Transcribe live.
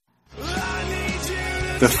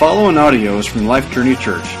The following audio is from Life Journey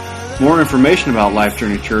Church. More information about Life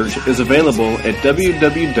Journey Church is available at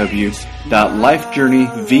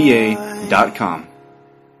www.lifejourneyva.com.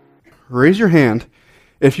 Raise your hand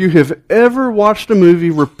if you have ever watched a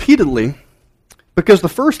movie repeatedly, because the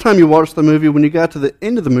first time you watched the movie, when you got to the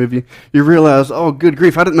end of the movie, you realized, oh, good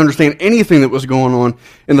grief, I didn't understand anything that was going on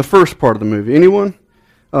in the first part of the movie. Anyone?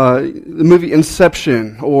 The movie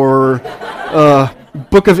Inception, or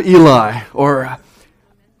Book of Eli, or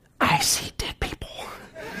I See Dead People.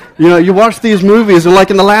 You know, you watch these movies, and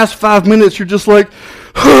like in the last 5 minutes, you're just like,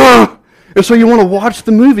 huh! And so you want to watch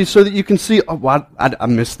the movie so that you can see, oh, well, I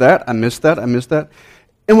missed that, I missed that, I missed that.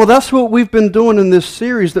 And well, that's what we've been doing in this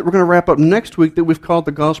series that we're going to wrap up next week that we've called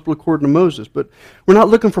The Gospel According to Moses. But we're not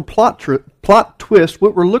looking for plot twist.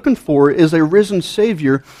 What we're looking for is a risen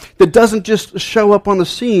Savior that doesn't just show up on the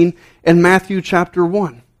scene in Matthew chapter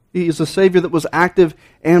 1. He is a Savior that was active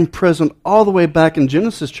and present all the way back in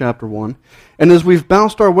Genesis chapter 1. And as we've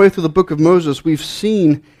bounced our way through the book of Moses, we've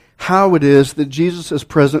seen how it is that Jesus is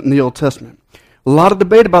present in the Old Testament. A lot of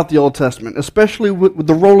debate about the Old Testament, especially with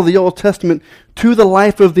the role of the Old Testament to the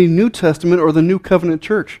life of the New Testament or the New Covenant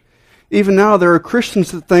Church. Even now, there are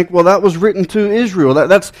Christians that think, well, that was written to Israel.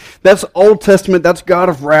 That's Old Testament. That's God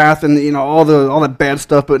of wrath and all that bad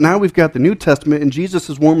stuff. But now we've got the New Testament, and Jesus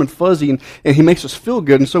is warm and fuzzy, and He makes us feel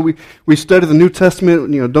good. And so we study the New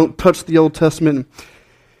Testament. Don't touch the Old Testament.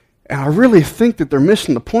 And I really think that they're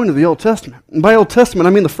missing the point of the Old Testament. And by Old Testament, I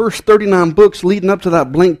mean the first 39 books leading up to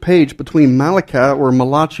that blank page between Malachi, or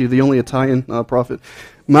Malachi, the only Italian prophet,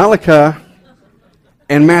 Malachi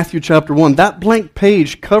and Matthew chapter 1. That blank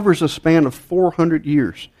page covers a span of 400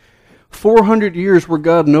 years. 400 years where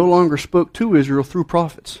God no longer spoke to Israel through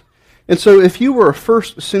prophets. And so if you were a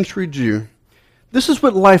first century Jew, this is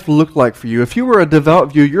what life looked like for you. If you were a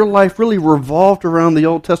devout Jew, your life really revolved around the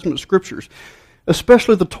Old Testament scriptures,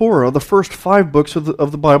 especially the Torah, the first 5 books of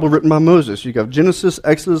the Bible written by Moses. You got Genesis,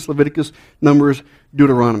 Exodus, Leviticus, Numbers,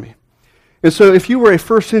 Deuteronomy. And so if you were a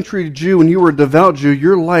first century Jew and you were a devout Jew,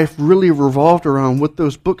 your life really revolved around what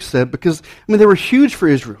those books said because, they were huge for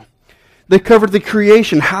Israel. They covered the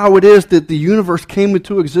creation, how it is that the universe came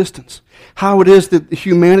into existence, how it is that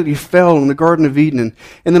humanity fell in the Garden of Eden,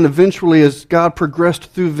 and then eventually as God progressed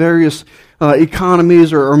through various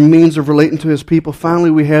economies or means of relating to His people, finally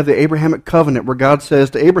we have the Abrahamic covenant where God says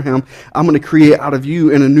to Abraham, I'm going to create out of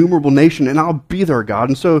you an innumerable nation and I'll be their God.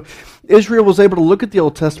 And so Israel was able to look at the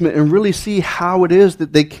Old Testament and really see how it is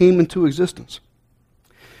that they came into existence.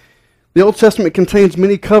 The Old Testament contains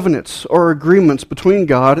many covenants or agreements between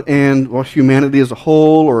God and humanity as a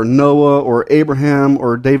whole, or Noah, or Abraham,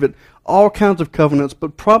 or David, all kinds of covenants,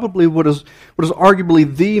 but probably what is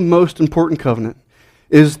arguably the most important covenant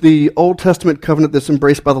is the Old Testament covenant that's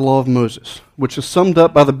embraced by the law of Moses, which is summed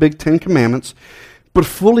up by the big 10 commandments, but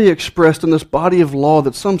fully expressed in this body of law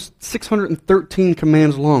that's some 613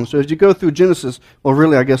 commands long. So as you go through Genesis, well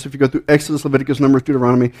really I guess if you go through Exodus, Leviticus, Numbers,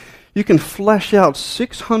 Deuteronomy, you can flesh out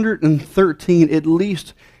 613 at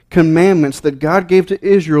least commandments that God gave to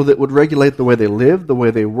Israel that would regulate the way they lived, the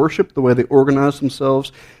way they worshiped, the way they organized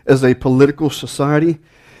themselves as a political society.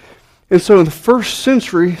 And so in the first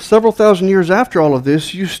century, several thousand years after all of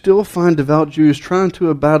this, you still find devout Jews trying to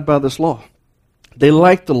abide by this law. They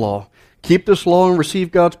like the law. Keep this law and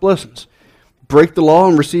receive God's blessings. Break the law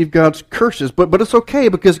and receive God's curses. But it's okay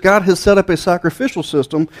because God has set up a sacrificial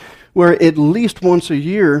system where at least once a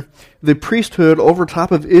year, the priesthood over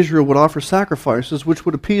top of Israel would offer sacrifices which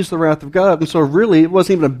would appease the wrath of God. And so really, it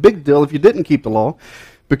wasn't even a big deal if you didn't keep the law,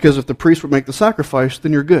 because if the priest would make the sacrifice,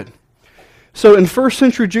 then you're good. So in first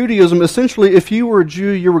century Judaism, essentially, if you were a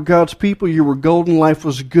Jew, you were God's people, you were golden, life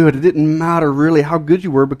was good. It didn't matter really how good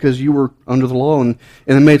you were because you were under the law and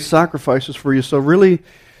they made sacrifices for you. So really,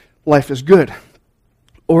 life is good.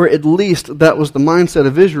 Or at least that was the mindset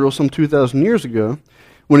of Israel some 2,000 years ago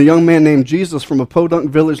when a young man named Jesus from a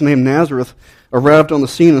podunk village named Nazareth arrived on the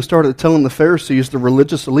scene and started telling the Pharisees, the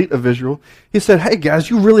religious elite of Israel, he said, hey guys,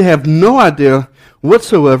 you really have no idea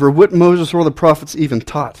whatsoever what Moses or the prophets even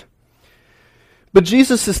taught. But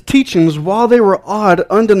Jesus' teachings, while they were odd,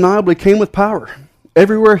 undeniably came with power.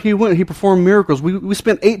 Everywhere He went, He performed miracles. We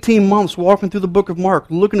spent 18 months walking through the book of Mark,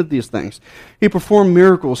 looking at these things. He performed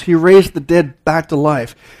miracles. He raised the dead back to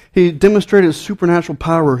life. He demonstrated supernatural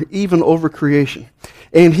power even over creation.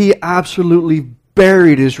 And He absolutely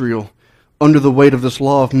buried Israel under the weight of this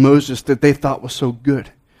law of Moses that they thought was so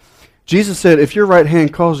good. Jesus said, if your right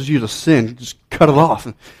hand causes you to sin, just cut it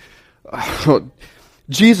off.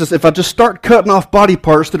 Jesus, if I just start cutting off body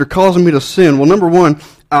parts that are causing me to sin, well, number one,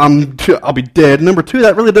 I'll be dead. Number two,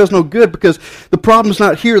 that really does no good because the problem's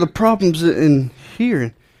not here. The problem's in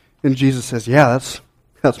here. And Jesus says, yeah,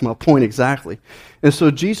 That's my point exactly. And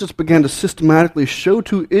so Jesus began to systematically show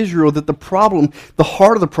to Israel that the problem, the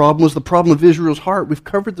heart of the problem, was the problem of Israel's heart. We've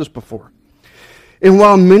covered this before. And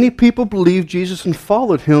while many people believed Jesus and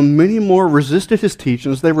followed him, many more resisted his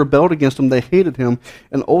teachings. They rebelled against him. They hated him.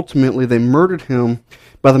 And ultimately, they murdered him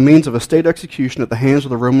by the means of a state execution at the hands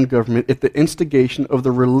of the Roman government at the instigation of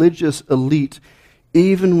the religious elite,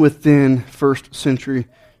 even within first century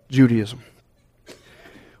Judaism.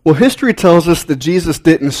 Well, history tells us that Jesus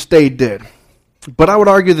didn't stay dead. But I would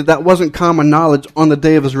argue that that wasn't common knowledge on the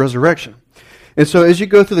day of his resurrection. And so as you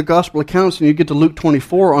go through the gospel accounts and you get to Luke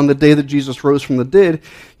 24 on the day that Jesus rose from the dead,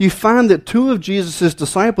 you find that two of Jesus'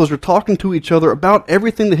 disciples were talking to each other about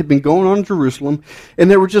everything that had been going on in Jerusalem, and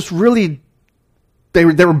they were just really, they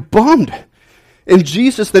were bummed. And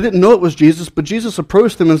Jesus, they didn't know it was Jesus, but Jesus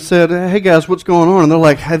approached them and said, "Hey guys, what's going on?" And they're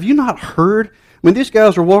like, "Have you not heard?" I mean, these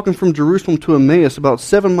guys were walking from Jerusalem to Emmaus, about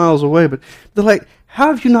 7 miles away, but they're like, "How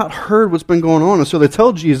have you not heard what's been going on?" And so they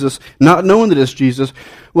tell Jesus, not knowing that it's Jesus,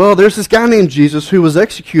 "Well, there's this guy named Jesus who was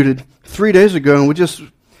executed 3 days ago, and we just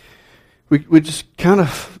kind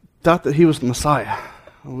of thought that he was the Messiah.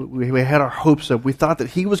 We had our hopes up. We thought that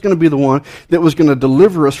he was going to be the one that was going to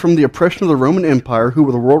deliver us from the oppression of the Roman Empire, who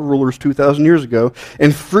were the world rulers 2,000 years ago,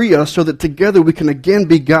 and free us so that together we can again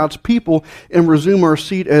be God's people and resume our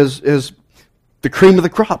seat as the cream of the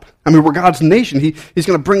crop. I mean, we're God's nation. He's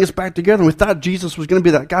going to bring us back together. And we thought Jesus was going to be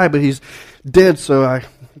that guy, but he's dead, so I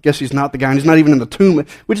guess he's not the guy. And he's not even in the tomb.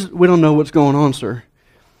 We don't know what's going on, sir."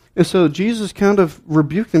 And so Jesus kind of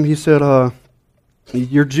rebuked them. He said,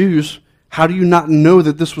 "You're Jews. How do you not know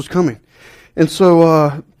that this was coming?" And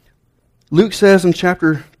so Luke says in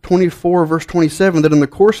chapter 24, verse 27, that in the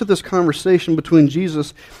course of this conversation between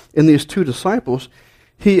Jesus and these two disciples,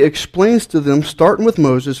 he explains to them, starting with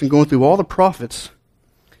Moses and going through all the prophets,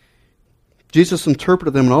 Jesus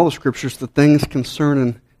interpreted them in all the scriptures, the things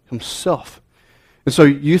concerning himself. And so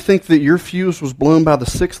you think that your fuse was blown by the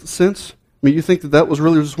sixth sense? I mean, you think that that was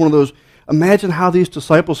really just one of those, imagine how these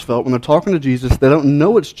disciples felt when they're talking to Jesus. They don't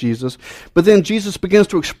know it's Jesus. But then Jesus begins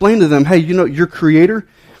to explain to them, hey, you know, your creator,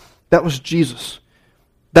 that was Jesus.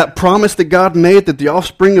 That promise that God made that the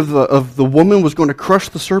offspring of the woman was going to crush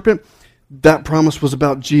the serpent, that promise was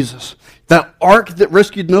about Jesus. That ark that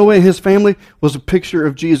rescued Noah and his family was a picture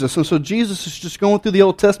of Jesus. And so Jesus is just going through the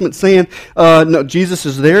Old Testament saying, no, Jesus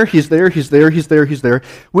is there, he's there, he's there, he's there, he's there.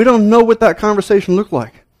 We don't know what that conversation looked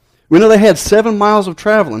like. We know they had 7 miles of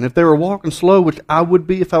traveling. If they were walking slow, which I would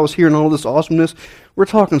be if I was hearing all this awesomeness, we're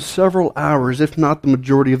talking several hours, if not the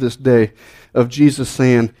majority of this day, of Jesus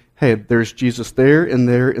saying, hey, there's Jesus there and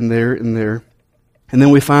there and there and there. And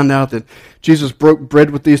then we find out that Jesus broke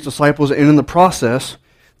bread with these disciples, and in the process,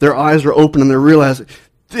 their eyes are open and they realize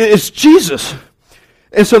it's Jesus.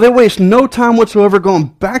 And so they waste no time whatsoever going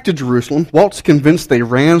back to Jerusalem. Walt's convinced they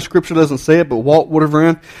ran. Scripture doesn't say it, but Walt would have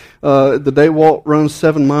ran. The day Walt runs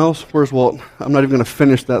 7 miles. Where's Walt? I'm not even going to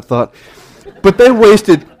finish that thought. But they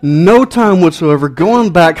wasted no time whatsoever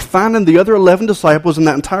going back, finding the other 11 disciples and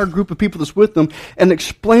that entire group of people that's with them, and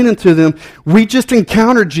explaining to them, we just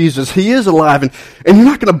encountered Jesus. He is alive, and you're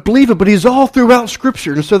not going to believe it, but he's all throughout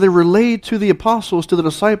Scripture. And so they relayed to the apostles, to the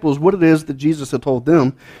disciples, what it is that Jesus had told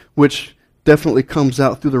them, which definitely comes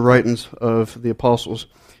out through the writings of the apostles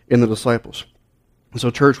and the disciples. And so,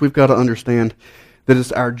 church, we've got to understand that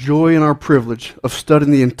it's our joy and our privilege of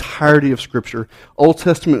studying the entirety of Scripture, Old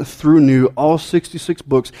Testament through New, all 66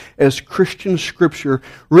 books, as Christian Scripture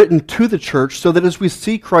written to the church, so that as we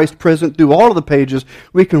see Christ present through all of the pages,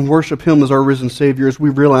 we can worship him as our risen Savior, as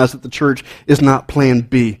we realize that the church is not plan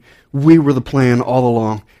B. We were the plan all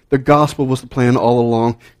along. The gospel was the plan all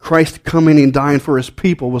along. Christ coming and dying for his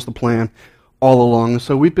people was the plan all along. And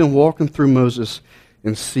so we've been walking through Moses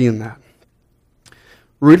and seeing that.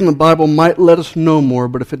 Reading the Bible might let us know more,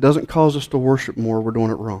 but if it doesn't cause us to worship more, we're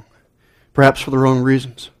doing it wrong. Perhaps for the wrong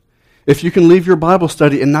reasons. If you can leave your Bible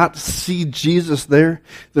study and not see Jesus there,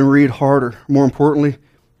 then read harder. More importantly,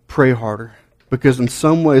 pray harder. Because in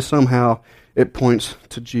some way, somehow, it points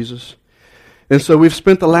to Jesus. And so we've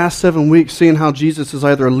spent the last 7 weeks seeing how Jesus is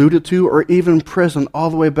either alluded to or even present all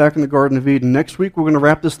the way back in the Garden of Eden. Next week, we're going to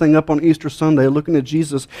wrap this thing up on Easter Sunday, looking at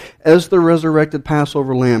Jesus as the resurrected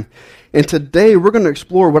Passover Lamb. And today, we're going to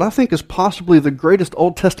explore what I think is possibly the greatest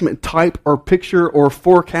Old Testament type or picture or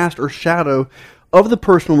forecast or shadow of the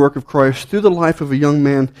personal work of Christ through the life of a young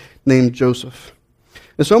man named Joseph.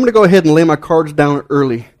 And so I'm going to go ahead and lay my cards down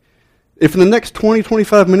early. If in the next 20,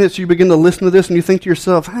 25 minutes you begin to listen to this and you think to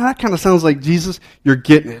yourself, that kind of sounds like Jesus, you're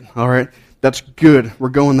getting it, all right? That's good. We're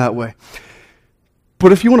going that way.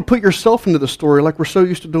 But if you want to put yourself into the story like we're so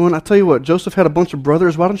used to doing, I tell you what, Joseph had a bunch of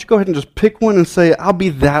brothers. Why don't you go ahead and just pick one and say, I'll be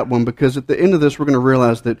that one, because at the end of this, we're going to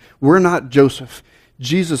realize that we're not Joseph.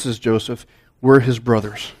 Jesus is Joseph. We're his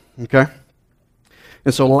brothers, okay?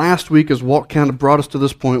 And so last week, as Walt kind of brought us to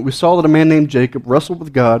this point, we saw that a man named Jacob wrestled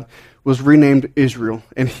with God, was renamed Israel.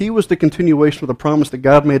 And he was the continuation of the promise that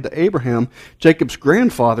God made to Abraham, Jacob's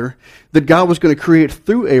grandfather, that God was going to create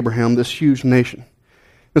through Abraham this huge nation.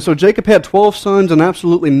 And so Jacob had 12 sons and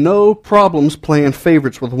absolutely no problems playing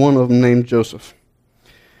favorites with one of them named Joseph.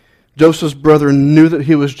 Joseph's brother knew that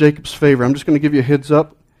he was Jacob's favorite. I'm just going to give you a heads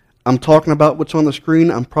up. I'm talking about what's on the screen.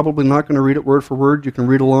 I'm probably not going to read it word for word. You can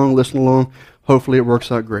read along, listen along. Hopefully it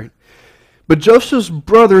works out great. But Joseph's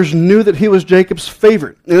brothers knew that he was Jacob's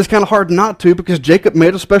favorite. And it's kind of hard not to, because Jacob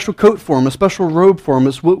made a special coat for him, a special robe for him.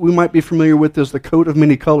 It's what we might be familiar with as the coat of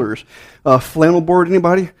many colors. Flannel board,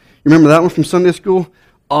 anybody? You remember that one from Sunday school?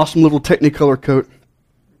 Awesome little Technicolor coat.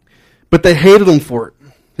 But they hated him for it.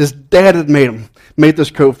 His dad had made this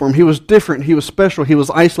coat for him. He was different. He was special. He was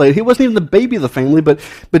isolated. He wasn't even the baby of the family, but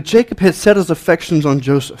Jacob had set his affections on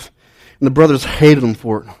Joseph. And the brothers hated him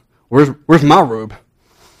for it. Where's my robe?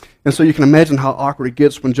 And so you can imagine how awkward it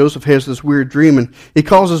gets when Joseph has this weird dream, and he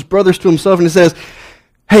calls his brothers to himself and he says,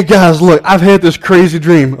 hey guys, look, I've had this crazy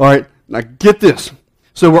dream. All right, now get this.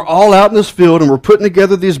 So we're all out in this field and we're putting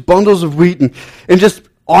together these bundles of wheat, and just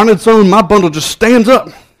on its own, my bundle just stands up.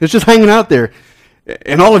 It's just hanging out there.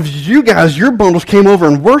 And all of you guys, your bundles came over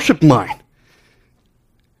and worshiped mine.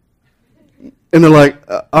 And they're like,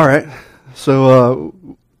 all right, so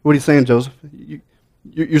what are you saying, Joseph?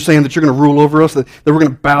 You're saying that you're going to rule over us, that we're going to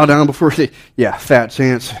bow down before you? Yeah, fat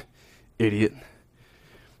chance, idiot.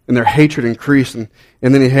 And their hatred increased. And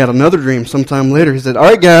then he had another dream sometime later. He said, all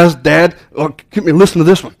right, guys, Dad, listen to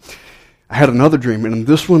this one. I had another dream, and in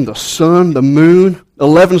this one, the sun, the moon,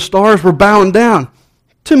 11 stars were bowing down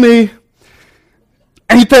to me.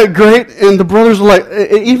 Ain't that great? And the brothers were like,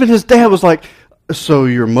 even his dad was like, so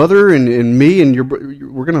your mother and me and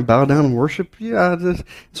we're going to bow down and worship? Yeah.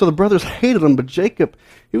 So the brothers hated him, but Jacob,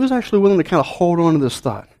 he was actually willing to kind of hold on to this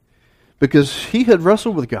thought because he had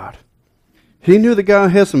wrestled with God. He knew that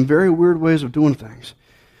God had some very weird ways of doing things.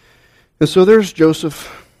 And so there's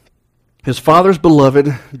Joseph, his father's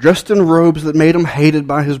beloved, dressed in robes that made him hated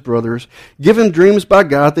by his brothers, given dreams by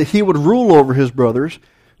God that he would rule over his brothers.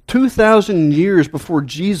 2,000 years before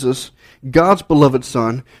Jesus, God's beloved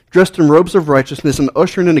son, dressed in robes of righteousness and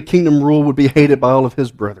ushering in a kingdom rule, would be hated by all of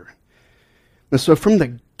his brethren. And so from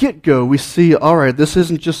the get-go, we see, all right, this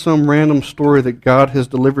isn't just some random story that God has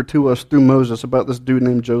delivered to us through Moses about this dude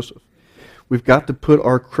named Joseph. We've got to put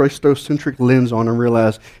our Christocentric lens on and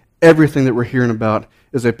realize everything that we're hearing about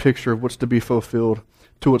is a picture of what's to be fulfilled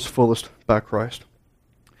to its fullest by Christ.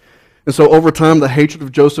 And so over time, the hatred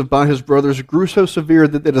of Joseph by his brothers grew so severe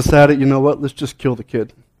that they decided, you know what, let's just kill the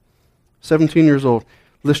kid. 17 years old,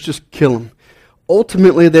 let's just kill him.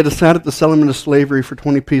 Ultimately, they decided to sell him into slavery for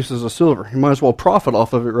 20 pieces of silver. You might as well profit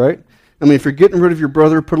off of it, right? I mean, if you're getting rid of your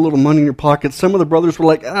brother, put a little money in your pocket. Some of the brothers were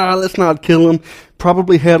like, let's not kill him.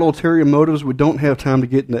 Probably had ulterior motives. We don't have time to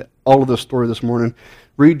get into all of this story this morning.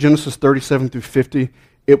 Read Genesis 37 through 50.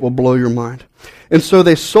 It will blow your mind. And so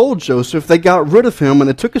they sold Joseph. They got rid of him, and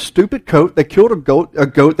they took a stupid coat. They killed a goat.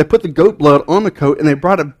 They put the goat blood on the coat, and they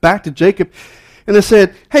brought it back to Jacob. And they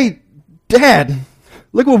said, hey, Dad,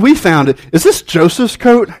 look what we found. Is this Joseph's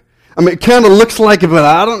coat? I mean, it kind of looks like it, but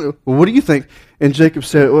I don't know. Well, what do you think? And Jacob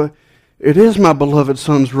said, well, it is my beloved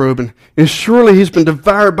son's robe, and surely he's been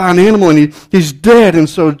devoured by an animal, and he's dead. And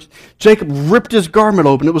so Jacob ripped his garment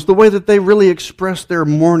open. It was the way that they really expressed their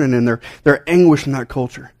mourning and their anguish in that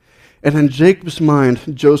culture. And in Jacob's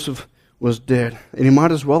mind, Joseph was dead. And he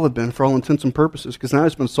might as well have been for all intents and purposes, because now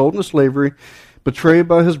he's been sold into slavery, betrayed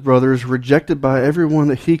by his brothers, rejected by everyone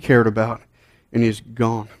that he cared about, and he's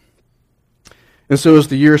gone. And so as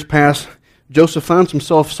the years pass, Joseph finds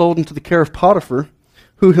himself sold into the care of Potiphar,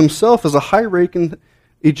 who himself is a high-ranking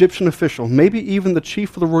Egyptian official, maybe even the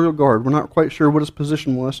chief of the royal guard. We're not quite sure what his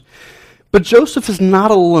position was. But Joseph is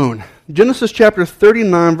not alone. Genesis chapter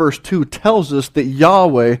 39, verse 2 tells us that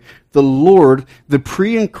Yahweh, the Lord, the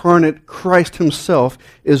pre-incarnate Christ himself,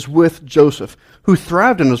 is with Joseph, who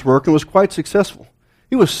thrived in his work and was quite successful.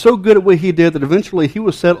 He was so good at what he did that eventually he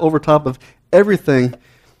was set over top of everything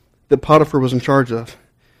that Potiphar was in charge of.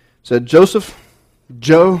 Said, Joseph,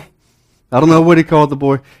 Joe, I don't know what he called the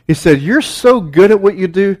boy. He said, you're so good at what you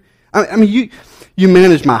do. I mean, you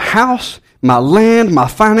manage my house, my land, my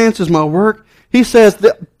finances, my work. He says,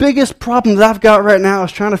 the biggest problem that I've got right now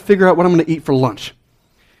is trying to figure out what I'm going to eat for lunch.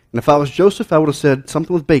 And if I was Joseph, I would have said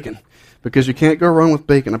something with bacon, because you can't go wrong with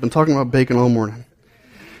bacon. I've been talking about bacon all morning.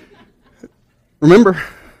 Remember,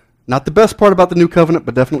 not the best part about the new covenant,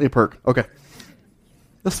 but definitely a perk. Okay.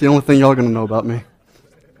 That's the only thing y'all are going to know about me.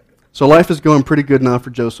 So life is going pretty good now for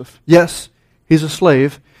Joseph. Yes, he's a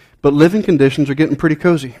slave, but living conditions are getting pretty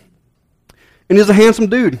cozy. And he's a handsome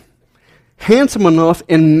dude. Handsome enough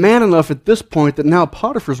and man enough at this point that now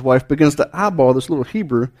Potiphar's wife begins to eyeball this little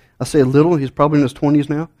Hebrew. I say little, he's probably in his 20s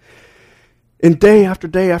now. And day after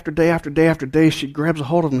day after day after day after day, she grabs a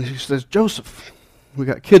hold of him and she says, Joseph, we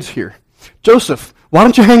got kids here. Joseph, why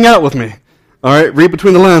don't you hang out with me? All right, read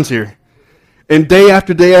between the lines here. And day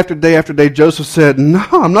after day after day after day, Joseph said, no,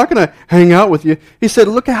 I'm not going to hang out with you. He said,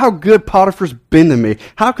 look at how good Potiphar's been to me.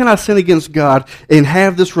 How can I sin against God and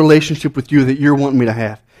have this relationship with you that you're wanting me to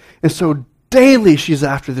have? And so daily she's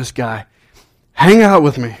after this guy. Hang out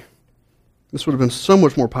with me. This would have been so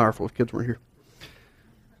much more powerful if kids weren't here.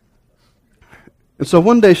 And so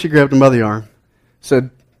one day she grabbed him by the arm,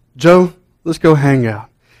 said, Joe, let's go hang out.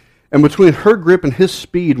 And between her grip and his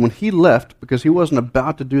speed, when he left, because he wasn't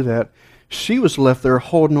about to do that, she was left there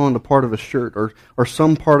holding on to part of his shirt or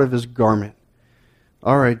some part of his garment.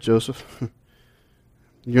 All right, Joseph,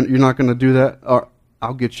 you're not going to do that?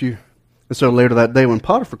 I'll get you. And so later that day when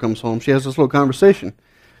Potiphar comes home, she has this little conversation.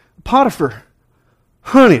 Potiphar,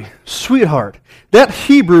 honey, sweetheart, that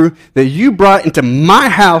Hebrew that you brought into my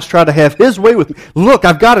house tried to have his way with me. Look,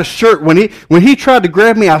 I've got a shirt. When he tried to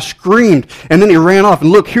grab me, I screamed, and then he ran off. And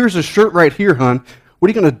look, here's a shirt right here, hon. What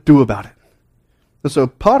are you going to do about it? And so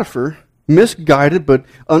Potiphar, misguided, but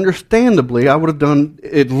understandably, I would have done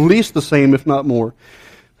at least the same, if not more,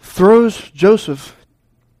 throws Joseph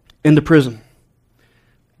into prison.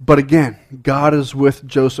 But again, God is with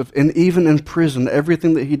Joseph, and even in prison,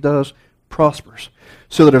 everything that he does prospers,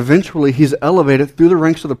 so that eventually he's elevated through the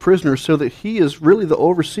ranks of the prisoners so that he is really the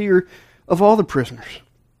overseer of all the prisoners.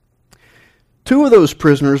 Two of those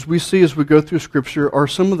prisoners we see as we go through Scripture are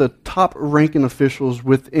some of the top-ranking officials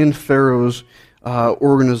within Pharaoh's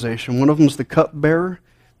organization. One of them is the cupbearer,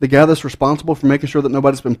 the guy that's responsible for making sure that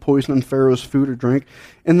nobody's been poisoning Pharaoh's food or drink.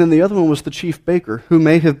 And then the other one was the chief baker, who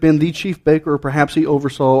may have been the chief baker, or perhaps he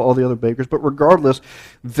oversaw all the other bakers. But regardless,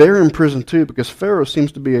 they're in prison too, because Pharaoh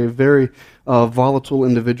seems to be a very volatile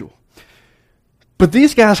individual. But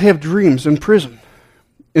these guys have dreams in prison.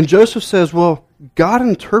 And Joseph says, well, God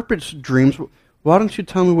interprets dreams. Why don't you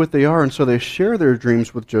tell me what they are? And so they share their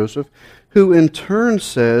dreams with Joseph, who in turn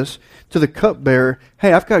says to the cupbearer,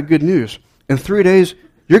 hey, I've got good news. In 3 days,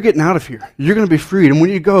 you're getting out of here. You're going to be freed. And when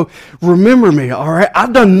you go, remember me, all right?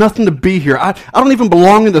 I've done nothing to be here. I don't even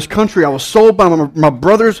belong in this country. I was sold by my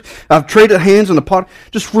brothers. I've traded hands in the pot.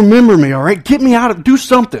 Just remember me, all right? Get me out of, do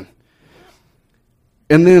something.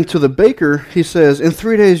 And then to the baker, he says, in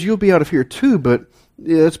 3 days, you'll be out of here too, but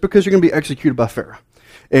it's because you're going to be executed by Pharaoh.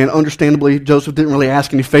 And understandably, Joseph didn't really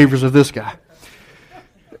ask any favors of this guy.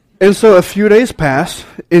 And so a few days pass,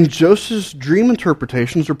 and Joseph's dream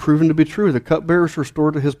interpretations are proven to be true. The cupbearer is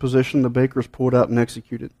restored to his position, the baker is pulled out and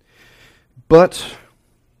executed. But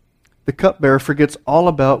the cupbearer forgets all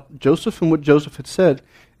about Joseph and what Joseph had said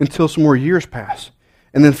until some more years pass.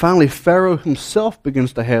 And then finally, Pharaoh himself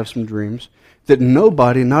begins to have some dreams that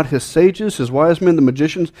nobody, not his sages, his wise men, the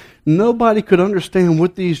magicians, nobody could understand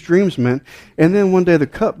what these dreams meant. And then one day the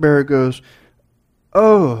cupbearer goes,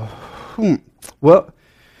 well,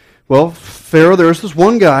 Pharaoh, there's this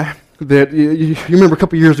one guy that, you remember a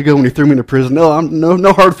couple years ago when he threw me into prison.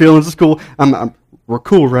 No hard feelings, it's cool. We're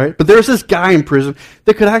cool, right? But there's this guy in prison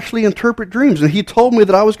that could actually interpret dreams, and he told me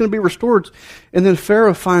that I was going to be restored. And then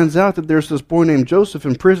Pharaoh finds out that there's this boy named Joseph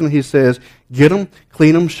in prison. He says, get him,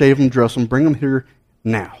 clean him, shave him, dress him, bring him here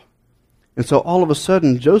now. And so all of a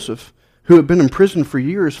sudden, Joseph, who had been in prison for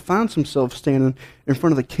years, finds himself standing in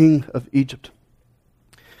front of the king of Egypt,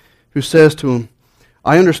 who says to him,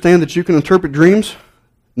 I understand that you can interpret dreams.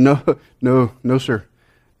 No, sir.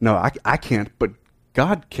 No, I can't, but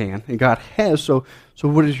God can, and God has, so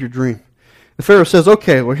what is your dream? And Pharaoh says,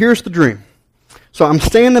 okay, well, here's the dream. So I'm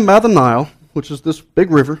standing by the Nile, which is this big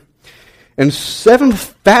river, and 7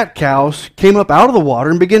 fat cows came up out of the water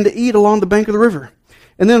and began to eat along the bank of the river.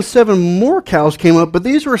 And then 7 more cows came up, but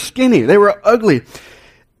these were skinny. They were ugly.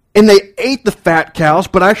 And they ate the fat cows,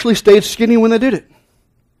 but actually stayed skinny when they did it.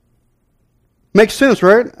 Makes sense,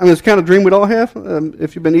 right? I mean, it's the kind of dream we'd all have.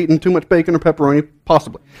 If you've been eating too much bacon or pepperoni,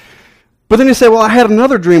 possibly. But then he said, well, I had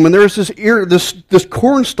another dream, and there's this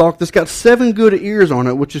corn stalk that's got 7 good ears on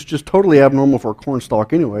it, which is just totally abnormal for a corn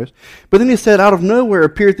stalk anyways. But then he said, out of nowhere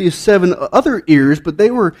appeared these 7 other ears, but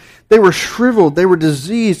they were shriveled, they were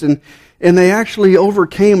diseased, and they actually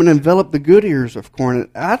overcame and enveloped the good ears of corn. And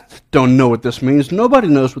I don't know what this means. Nobody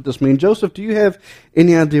knows what this means. Joseph, do you have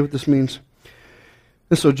any idea what this means?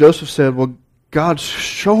 And so Joseph said, well, God's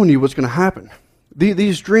showing you what's going to happen.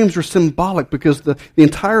 These dreams are symbolic because the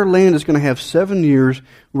entire land is going to have 7 years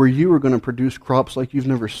where you are going to produce crops like you've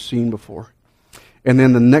never seen before. And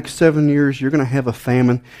then the next 7 years, you're going to have a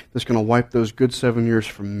famine that's going to wipe those good 7 years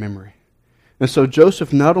from memory. And so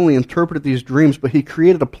Joseph not only interpreted these dreams, but he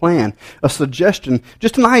created a plan, a suggestion,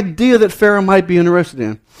 just an idea that Pharaoh might be interested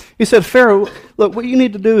in. He said, Pharaoh, look, what you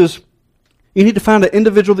need to do is you need to find an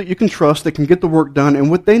individual that you can trust that can get the work done,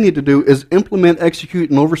 and what they need to do is implement, execute,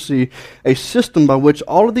 and oversee a system by which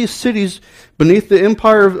all of these cities beneath the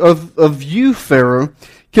empire of you, Pharaoh,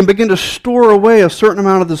 can begin to store away a certain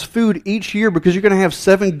amount of this food each year because you're going to have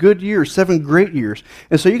 7 good years, 7 great years.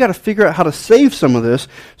 And so you got to figure out how to save some of this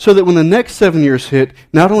so that when the next 7 years hit,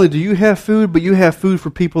 not only do you have food, but you have food for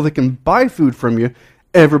people that can buy food from you.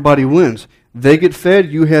 Everybody wins. They get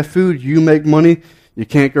fed, you have food, you make money. You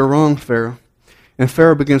can't go wrong, Pharaoh. And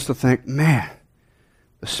Pharaoh begins to think, man,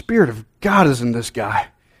 the Spirit of God is in this guy.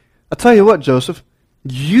 I'll tell you what, Joseph,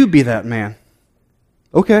 you be that man.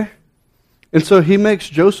 Okay. And so he makes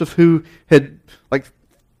Joseph, who had, like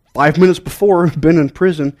 5 minutes before, been in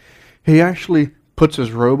prison, he actually puts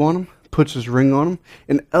his robe on him, puts his ring on him,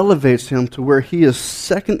 and elevates him to where he is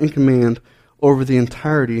second in command over the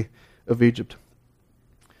entirety of Egypt.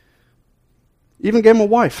 Even gave him a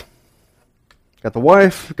wife. Got the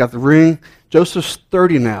wife, got the ring. Joseph's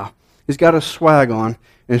 30 now. He's got his swag on.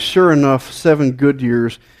 And sure enough, 7 good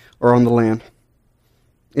years are on the land.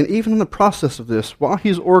 And even in the process of this, while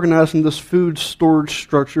he's organizing this food storage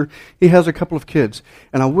structure, he has a couple of kids.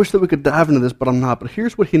 And I wish that we could dive into this, but I'm not. But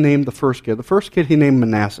here's what he named the first kid. The first kid he named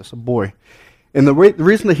Manasseh, a boy. And the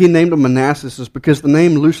reason that he named him Manasseh is because the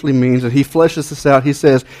name loosely means, and he fleshes this out, he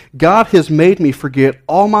says, God has made me forget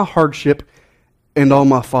all my hardship and all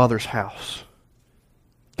my father's house.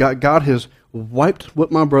 God has wiped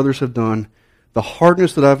what my brothers have done, the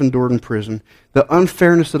hardness that I've endured in prison, the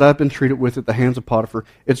unfairness that I've been treated with at the hands of Potiphar.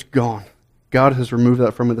 It's gone. God has removed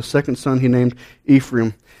that from me. The second son he named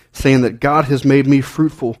Ephraim, saying that God has made me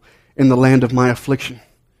fruitful in the land of my affliction.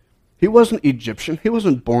 He wasn't Egyptian. He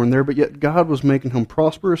wasn't born there, but yet God was making him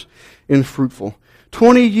prosperous and fruitful.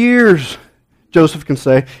 20 years, Joseph can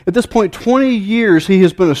say. At this point, 20 years he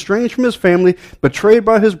has been estranged from his family, betrayed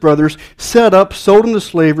by his brothers, set up, sold into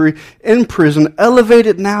slavery, in prison,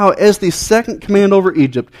 elevated now as the second command over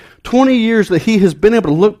Egypt. 20 years that he has been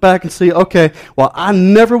able to look back and see, okay, well, I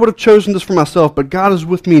never would have chosen this for myself, but God is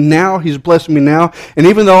with me now. He's blessing me now. And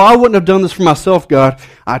even though I wouldn't have done this for myself, God,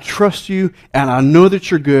 I trust you, and I know that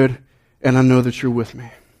you're good, and I know that you're with me.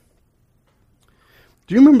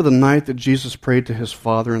 Do you remember the night that Jesus prayed to his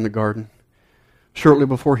Father in the garden? Shortly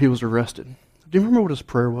before he was arrested. Do you remember what his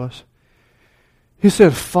prayer was? He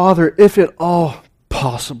said, Father, if at all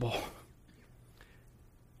possible,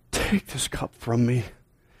 take this cup from me.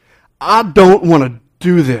 I don't want to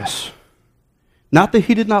do this. Not that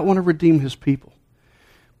he did not want to redeem his people.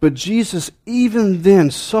 But Jesus, even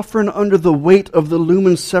then, suffering under the weight of the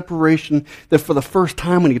looming separation that for the first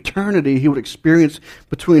time in eternity he would experience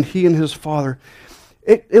between he and his Father,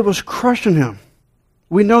 it was crushing him.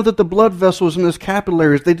 We know that the blood vessels in his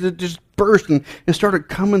capillaries, they just burst and started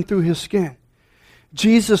coming through his skin.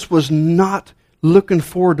 Jesus was not looking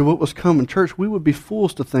forward to what was coming. Church, we would be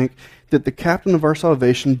fools to think that the captain of our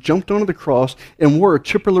salvation jumped onto the cross and wore a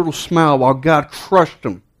chipper little smile while God crushed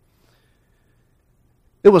him.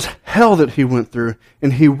 It was hell that he went through,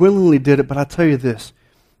 and he willingly did it, but I tell you this,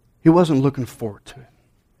 he wasn't looking forward to it.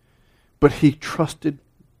 But he trusted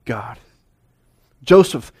God.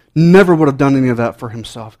 Joseph never would have done any of that for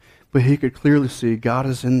himself, but he could clearly see God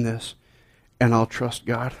is in this, and I'll trust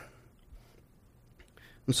God.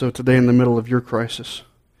 And so today, in the middle of your crisis,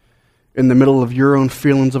 in the middle of your own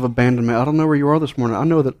feelings of abandonment, I don't know where you are this morning. I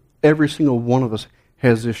know that every single one of us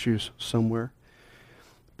has issues somewhere.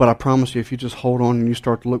 But I promise you, if you just hold on and you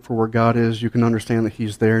start to look for where God is, you can understand that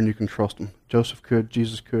he's there and you can trust him. Joseph could,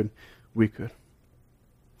 Jesus could, we could.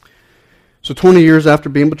 So 20 years after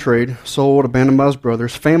being betrayed, sold, abandoned by his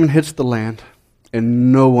brothers, famine hits the land,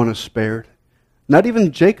 and no one is spared. Not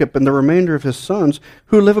even Jacob and the remainder of his sons,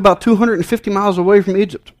 who live about 250 miles away from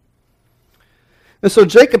Egypt. And so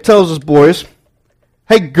Jacob tells his boys,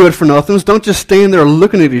 hey, good-for-nothings, don't just stand there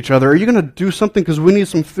looking at each other. Are you going to do something because we need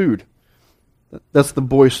some food? That's the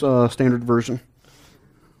boys' standard version.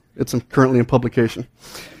 It's currently in publication.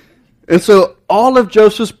 And so all of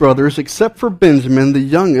Joseph's brothers, except for Benjamin, the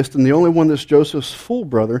youngest and the only one that's Joseph's full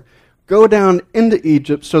brother, go down into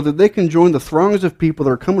Egypt so that they can join the throngs of people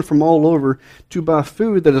that are coming from all over to buy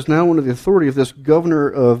food that is now under the authority of this governor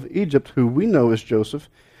of Egypt, who we know as Joseph,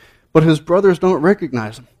 but his brothers don't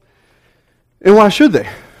recognize him. And why should they?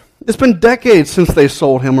 It's been decades since they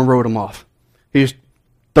sold him and wrote him off. He's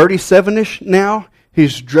 37-ish now.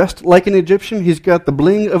 He's dressed like an Egyptian. He's got the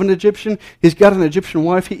bling of an Egyptian. He's got an Egyptian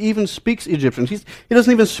wife. He even speaks Egyptian. He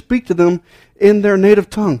doesn't even speak to them in their native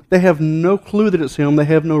tongue. They have no clue that it's him. They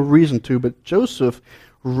have no reason to. But Joseph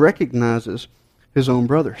recognizes his own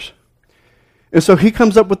brothers. And so he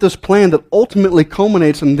comes up with this plan that ultimately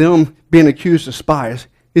culminates in them being accused of spies.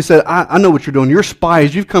 He said, I know what you're doing. You're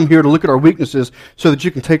spies. You've come here to look at our weaknesses so that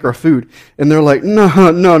you can take our food. And they're like,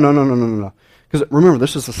 no. Because remember,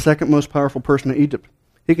 this is the second most powerful person in Egypt.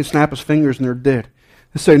 He can snap his fingers and they're dead.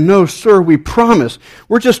 They say, no, sir, we promise.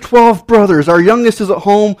 We're just 12 brothers. Our youngest is at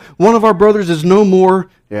home. One of our brothers is no more.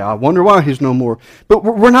 Yeah, I wonder why he's no more. But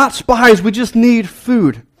we're not spies. We just need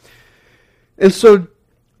food. And so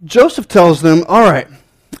Joseph tells them, all right,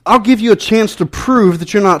 I'll give you a chance to prove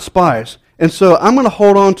that you're not spies. And so I'm going to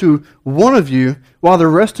hold on to one of you while the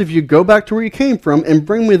rest of you go back to where you came from and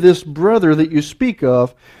bring me this brother that you speak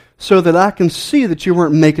of so that I can see that you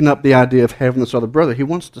weren't making up the idea of having this other brother. He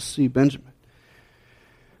wants to see Benjamin.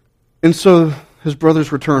 And so his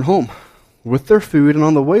brothers return home with their food, and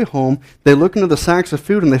on the way home, they look into the sacks of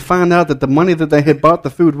food and they find out that the money that they had bought the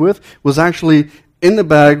food with was actually in the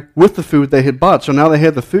bag with the food they had bought. So now they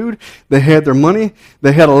had the food, they had their money,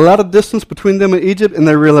 they had a lot of distance between them and Egypt, and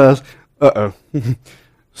they realized, uh-oh,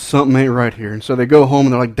 something ain't right here. And so they go home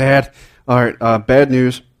and they're like, Dad, all right, bad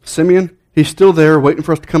news. Simeon, he's still there waiting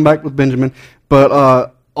for us to come back with Benjamin, but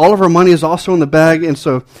all of our money is also in the bag, and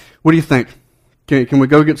so what do you think? Can we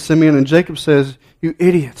go get Simeon? And Jacob says, you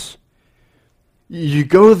idiots. You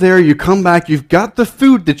go there, you come back, you've got the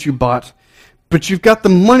food that you bought, but you've got the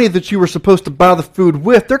money that you were supposed to buy the food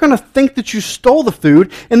with. They're going to think that you stole the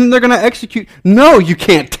food, and then they're going to execute. No, you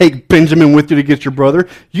can't take Benjamin with you to get your brother.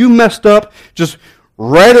 You messed up. Just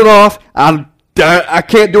write it off. I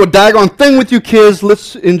can't do a daggone thing with you kids.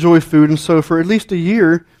 Let's enjoy food. And so for at least a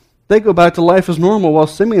year, they go back to life as normal while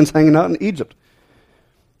Simeon's hanging out in Egypt.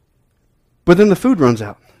 But then the food runs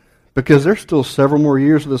out because there's still several more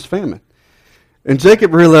years of this famine. And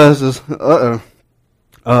Jacob realizes, the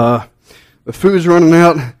food's running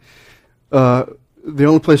out. The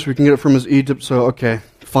only place we can get it from is Egypt, so okay,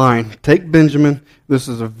 fine. Take Benjamin. This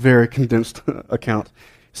is a very condensed account.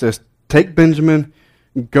 He says, take Benjamin,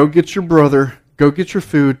 go get your brother, go get your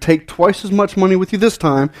food, take twice as much money with you this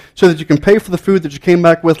time so that you can pay for the food that you came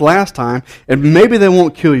back with last time, and maybe they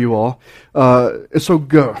won't kill you all. And so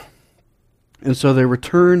go. And so they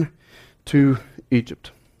return to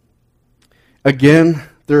Egypt. Again,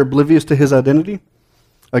 they're oblivious to his identity.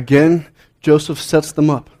 Again, Joseph sets them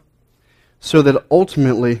up so that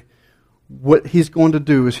ultimately what he's going to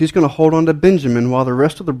do is he's going to hold on to Benjamin while the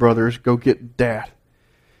rest of the brothers go get Dad.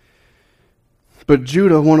 But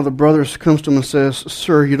Judah, one of the brothers, comes to him and says,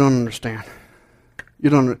 Sir, you don't understand.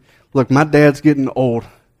 Look, my dad's getting old,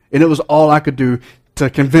 and it was all I could do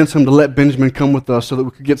to convince him to let Benjamin come with us so that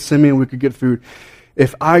we could get Simeon, we could get food.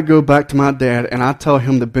 If I go back to my dad and I tell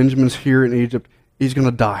him that Benjamin's here in Egypt, he's going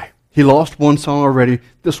to die. He lost one son already.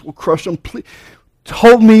 This will crush him. Please,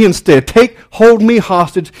 hold me instead. Hold me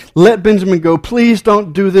hostage. Let Benjamin go. Please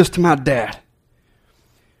don't do this to my dad.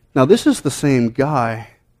 Now, this is the same guy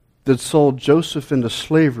that sold Joseph into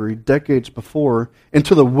slavery decades before, and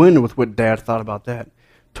to the wind with what Dad thought about that.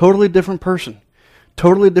 Totally different person.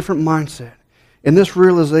 Totally different mindset. And this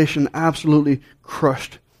realization absolutely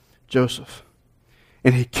crushed Joseph.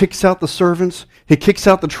 And he kicks out the servants. He kicks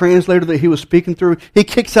out the translator that he was speaking through. He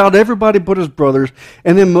kicks out everybody but his brothers.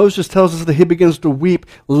 And then Moses tells us that he begins to weep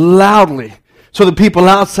loudly so the people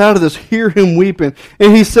outside of this hear him weeping.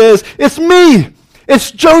 And he says, it's me. It's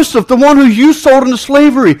Joseph, the one who you sold into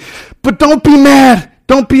slavery. But don't be mad.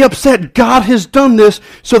 Don't be upset. God has done this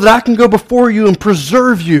so that I can go before you and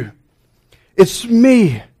preserve you. It's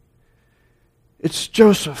me. It's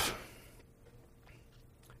Joseph.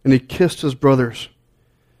 And he kissed his brothers.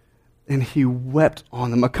 And he wept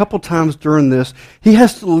on them. A couple times during this, he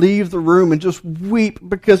has to leave the room and just weep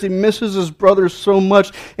because he misses his brothers so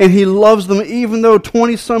much. And he loves them even though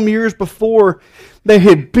 20-some years before they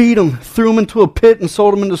had beat him, threw him into a pit, and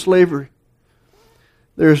sold him into slavery.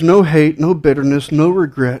 There's no hate, no bitterness, no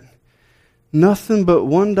regret. Nothing but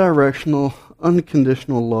one-directional,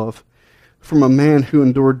 unconditional love from a man who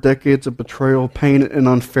endured decades of betrayal, pain, and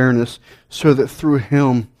unfairness so that through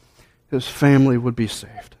him, his family would be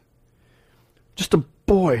saved. Just a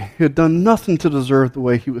boy who had done nothing to deserve the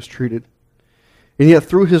way he was treated. And yet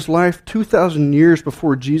through his life, 2,000 years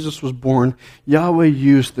before Jesus was born, Yahweh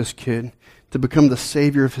used this kid to become the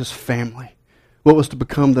savior of his family, what was to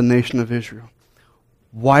become the nation of Israel.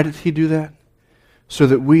 Why did he do that? So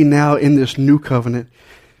that we now in this new covenant,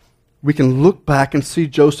 we can look back and see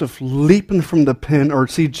Joseph leaping from the pen, or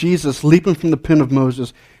see Jesus leaping from the pen of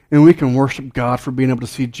Moses, and we can worship God for being able to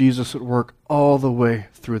see Jesus at work all the way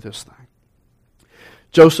through this thing.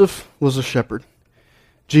 Joseph was a shepherd.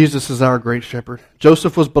 Jesus is our great shepherd.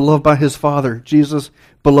 Joseph was beloved by his father. Jesus,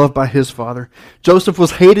 beloved by his father. Joseph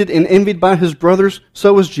was hated and envied by his brothers.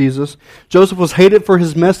 So was Jesus. Joseph was hated for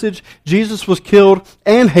his message. Jesus was killed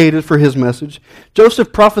and hated for his message.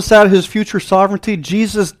 Joseph prophesied his future sovereignty.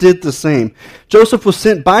 Jesus did the same. Joseph was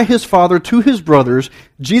sent by his father to his brothers.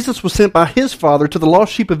 Jesus was sent by his father to the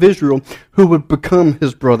lost sheep of Israel who would become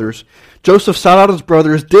his brothers. Joseph sought out his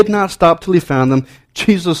brothers, did not stop till he found them.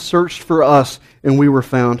 Jesus searched for us, and we were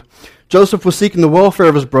found. Joseph was seeking the welfare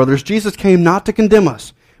of his brothers. Jesus came not to condemn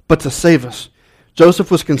us, but to save us. Joseph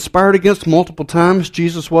was conspired against multiple times.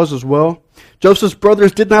 Jesus was as well. Joseph's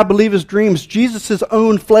brothers did not believe his dreams. Jesus'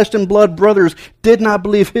 own flesh and blood brothers did not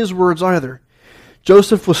believe his words either.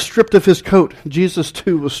 Joseph was stripped of his coat. Jesus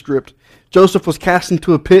too was stripped. Joseph was cast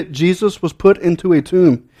into a pit. Jesus was put into a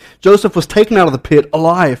tomb. Joseph was taken out of the pit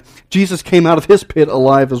alive. Jesus came out of his pit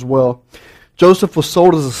alive as well. Joseph was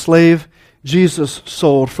sold as a slave. Jesus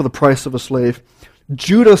sold for the price of a slave.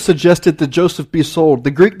 Judah suggested that Joseph be sold.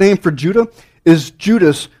 The Greek name for Judah is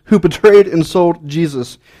Judas, who betrayed and sold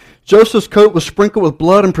Jesus. Joseph's coat was sprinkled with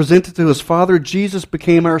blood and presented to his father. Jesus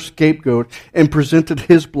became our scapegoat and presented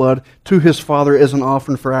his blood to his father as an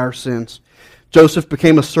offering for our sins. Joseph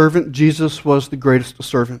became a servant. Jesus was the greatest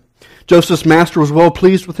servant. Joseph's master was well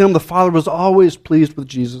pleased with him. The Father was always pleased with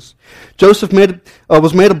Jesus. Joseph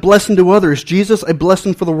was made a blessing to others. Jesus, a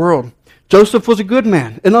blessing for the world. Joseph was a good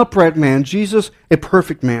man, an upright man. Jesus, a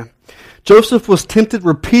perfect man. Joseph was tempted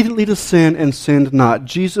repeatedly to sin and sinned not.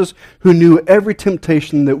 Jesus, who knew every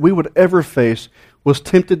temptation that we would ever face, was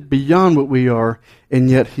tempted beyond what we are, and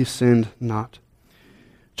yet he sinned not.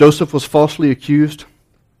 Joseph was falsely accused.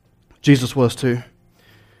 Jesus was too.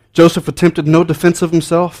 Joseph attempted no defense of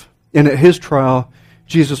himself, and at his trial,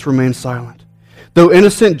 Jesus remained silent. Though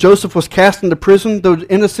innocent, Joseph was cast into prison. Though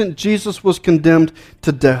innocent, Jesus was condemned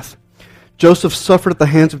to death. Joseph suffered at the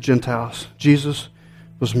hands of Gentiles. Jesus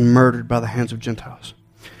was murdered by the hands of Gentiles.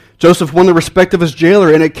 Joseph won the respect of his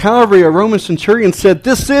jailer, and at Calvary, a Roman centurion said,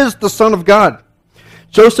 "This is the Son of God."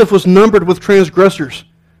 Joseph was numbered with transgressors.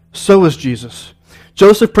 So was Jesus.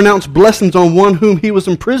 Joseph pronounced blessings on one whom he was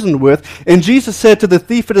imprisoned with, and Jesus said to the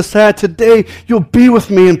thief at his side, "Today you'll be with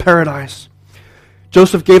me in paradise."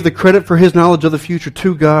 Joseph gave the credit for his knowledge of the future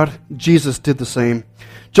to God. Jesus did the same.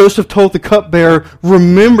 Joseph told the cupbearer,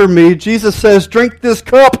 "Remember me." Jesus says, "Drink this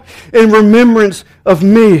cup in remembrance of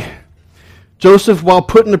me." Joseph, while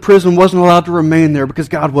put into prison, wasn't allowed to remain there because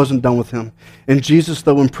God wasn't done with him. And Jesus,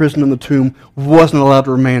 though imprisoned in the tomb, wasn't allowed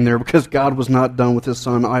to remain there because God was not done with his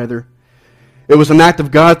son either. It was an act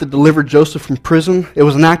of God that delivered Joseph from prison. It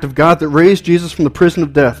was an act of God that raised Jesus from the prison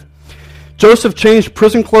of death. Joseph changed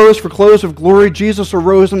prison clothes for clothes of glory. Jesus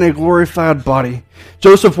arose in a glorified body.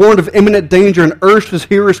 Joseph warned of imminent danger and urged his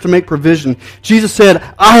hearers to make provision. Jesus said,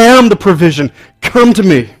 "I am the provision. Come to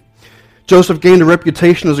me." Joseph gained a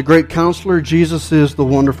reputation as a great counselor. Jesus is the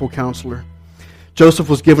wonderful counselor. Joseph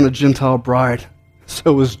was given a Gentile bride.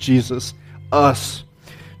 So was Jesus, us.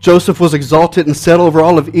 Joseph was exalted and set over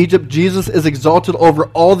all of Egypt. Jesus is exalted over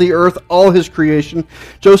all the earth, all his creation.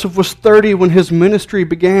 Joseph was 30 when his ministry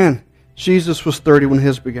began. Jesus was 30 when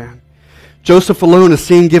his began. Joseph alone is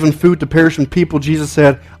seen giving food to perishing people. Jesus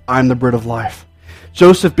said, "I'm the bread of life."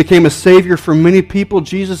 Joseph became a savior for many people.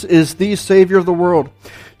 Jesus is the Savior of the world.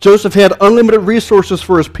 Joseph had unlimited resources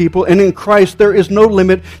for his people, and in Christ there is no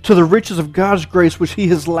limit to the riches of God's grace which he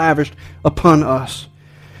has lavished upon us.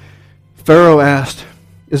 Pharaoh asked,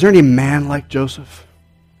 "Is there any man like Joseph?"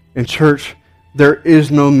 In church, there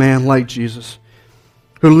is no man like Jesus,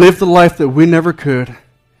 who lived the life that we never could,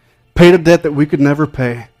 paid a debt that we could never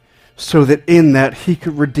pay, so that in that he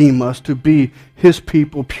could redeem us to be his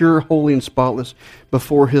people, pure, holy, and spotless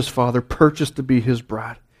before his Father, purchased to be his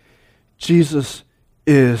bride. Jesus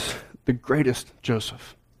is the greatest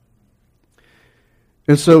Joseph.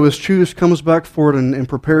 And so as Choose comes back forward and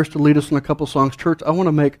prepares to lead us in a couple songs, church, I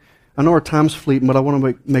know our time's fleeting, but I want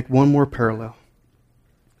to make one more parallel.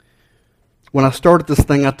 When I started this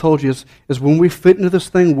thing, I told you, is when we fit into this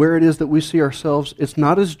thing where it is that we see ourselves, it's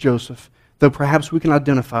not as Joseph, though perhaps we can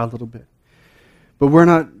identify a little bit. But we're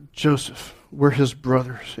not Joseph. We're his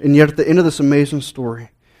brothers. And yet at the end of this amazing story,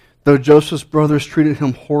 though Joseph's brothers treated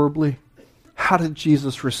him horribly, how did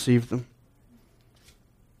Jesus receive them?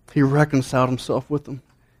 He reconciled himself with them.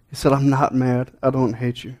 He said, "I'm not mad. I don't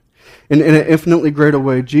hate you." And in an infinitely greater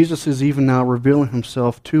way, Jesus is even now revealing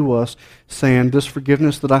himself to us, saying, this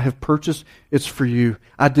forgiveness that I have purchased, it's for you.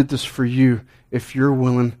 I did this for you if you're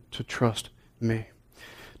willing to trust me.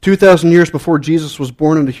 2,000 years before Jesus was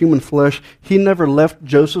born into human flesh, he never left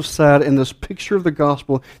Joseph's side in this picture of the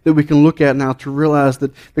gospel that we can look at now to realize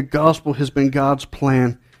that the gospel has been God's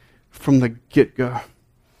plan from the get-go.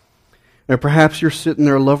 Now, perhaps you're sitting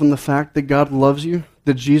there loving the fact that God loves you,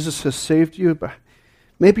 that Jesus has saved you, but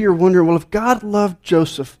maybe you're wondering, well, if God loved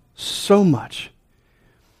Joseph so much,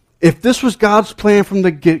 if this was God's plan from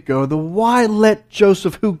the get-go, then why let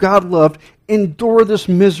Joseph, who God loved, endure this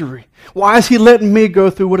misery? Why is he letting me go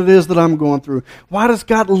through what it is that I'm going through? Why does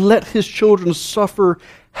God let his children suffer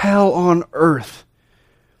hell on earth?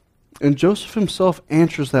 And Joseph himself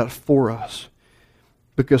answers that for us.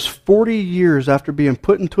 Because 40 years after being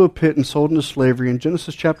put into a pit and sold into slavery, in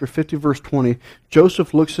Genesis chapter 50, verse 20,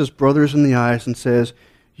 Joseph looks his brothers in the eyes and says,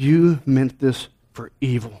 you meant this for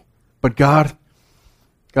evil, but God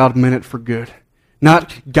meant it for good.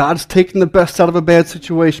 Not God's taking the best out of a bad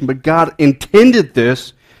situation, but God intended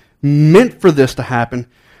this, meant for this to happen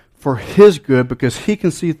for his good, because he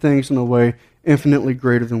can see things in a way infinitely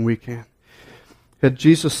greater than we can. Had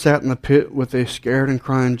Jesus sat in the pit with a scared and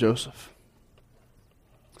crying Joseph,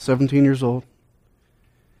 17 years old,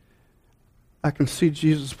 I can see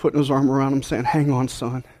Jesus putting his arm around him saying, hang on,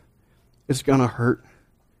 son. It's going to hurt.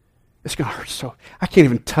 It's going to hurt so. I can't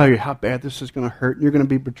even tell you how bad this is going to hurt. You're going to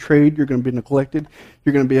be betrayed. You're going to be neglected.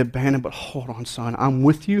 You're going to be abandoned. But hold on, son. I'm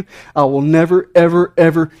with you. I will never, ever,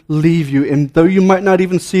 ever leave you. And though you might not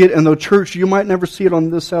even see it, and though church, you might never see it on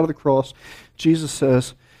this side of the cross, Jesus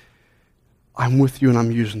says, I'm with you and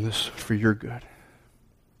I'm using this for your good.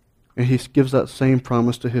 And he gives that same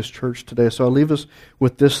promise to his church today. So I'll leave us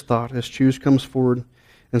with this thought as Choose comes forward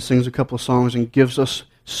and sings a couple of songs and gives us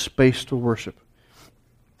space to worship.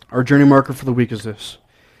 Our journey marker for the week is this.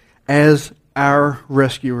 As our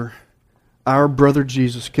rescuer, our brother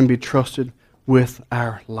Jesus can be trusted with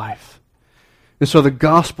our life. And so the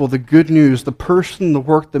gospel, the good news, the person, the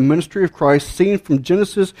work, the ministry of Christ, seen from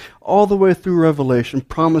Genesis all the way through Revelation,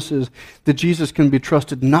 promises that Jesus can be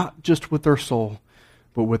trusted not just with our soul,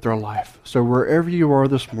 but with our life. So wherever you are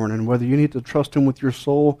this morning, whether you need to trust him with your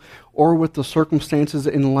soul or with the circumstances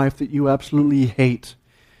in life that you absolutely hate,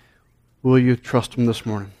 will you trust him this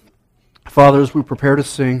morning? Father, as we prepare to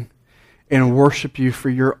sing and worship you for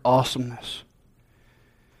your awesomeness,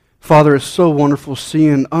 Father, it's so wonderful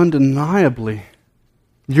seeing undeniably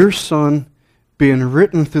your Son being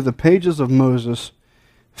written through the pages of Moses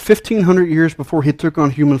 1,500 years before he took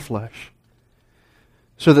on human flesh.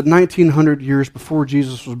 So that 1,900 years before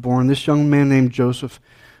Jesus was born, this young man named Joseph,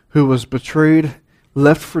 who was betrayed,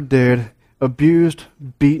 left for dead, abused,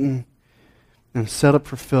 beaten, and set up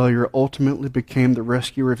for failure, ultimately became the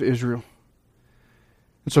rescuer of Israel.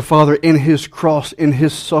 And so, Father, in his cross, in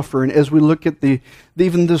his suffering, as we look at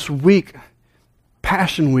even this week,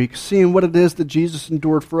 Passion Week, seeing what it is that Jesus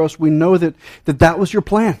endured for us, we know that was your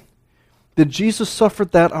plan. That Jesus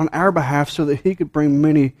suffered that on our behalf so that he could bring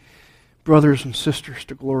many brothers and sisters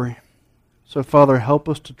to glory. So, Father, help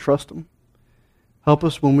us to trust him. Help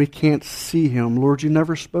us when we can't see him. Lord, you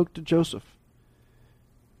never spoke to Joseph.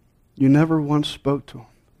 You never once spoke to him.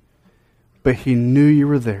 But he knew you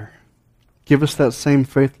were there. Give us that same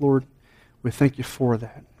faith, Lord. We thank you for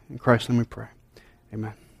that. In Christ's name we pray.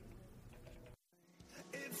 Amen.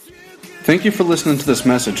 Thank you for listening to this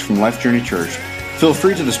message from Life Journey Church. Feel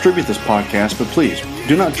free to distribute this podcast, but please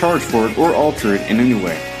do not charge for it or alter it in any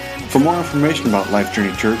way. For more information about Life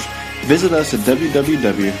Journey Church, visit us at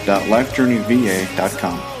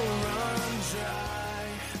www.lifejourneyva.com.